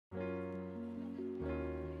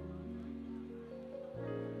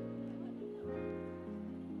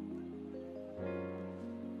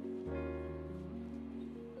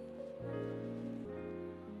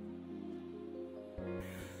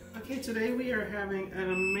Okay, today we are having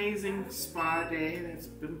an amazing spa day that's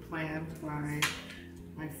been planned by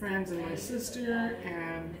my friends and my sister,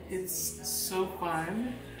 and it's so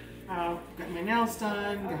fun. Got my nails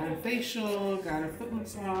done, got a facial, got a foot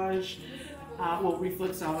massage, well,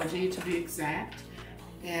 reflexology to be exact,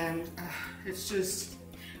 and it's just,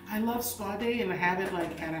 I love spa day, and to have it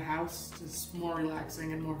like at a house is more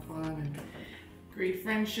relaxing and more fun, and great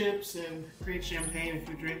friendships and great champagne if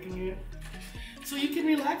you're drinking it. So you can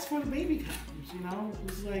relax before the baby comes, you know?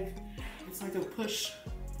 It's like a push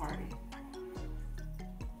party,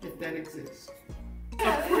 if that exists.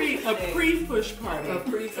 A pre-push party. A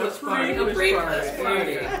pre-push party. A pre-push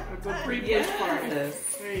party. A pre-push party.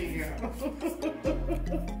 There you go.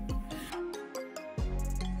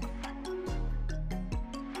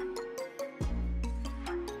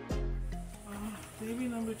 Baby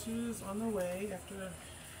number 2 is on the way after,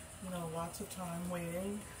 you know, lots of time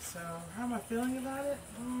waiting. So how am I feeling about it?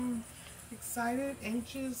 Excited,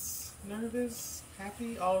 anxious, nervous,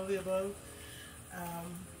 happy, all of the above.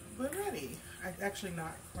 But ready. I'm actually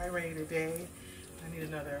not quite ready today. I need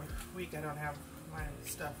another week. I don't have my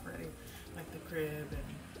stuff ready, like the crib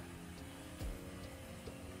and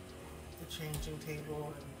the changing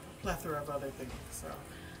table and a plethora of other things. So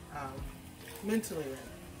mentally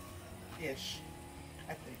ready-ish,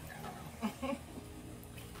 I think. I don't know.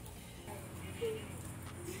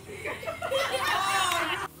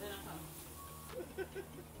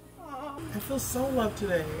 I feel so loved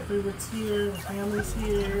today. Everyone's here, my family's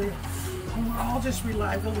here, and we're all just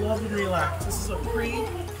relaxed. I love and relax. This is a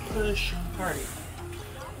pre-push party.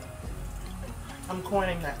 I'm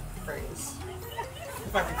coining that phrase,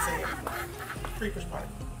 if I could say it. Pre-push party.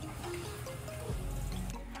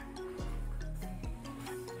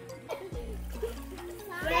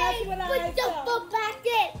 That's what I thought.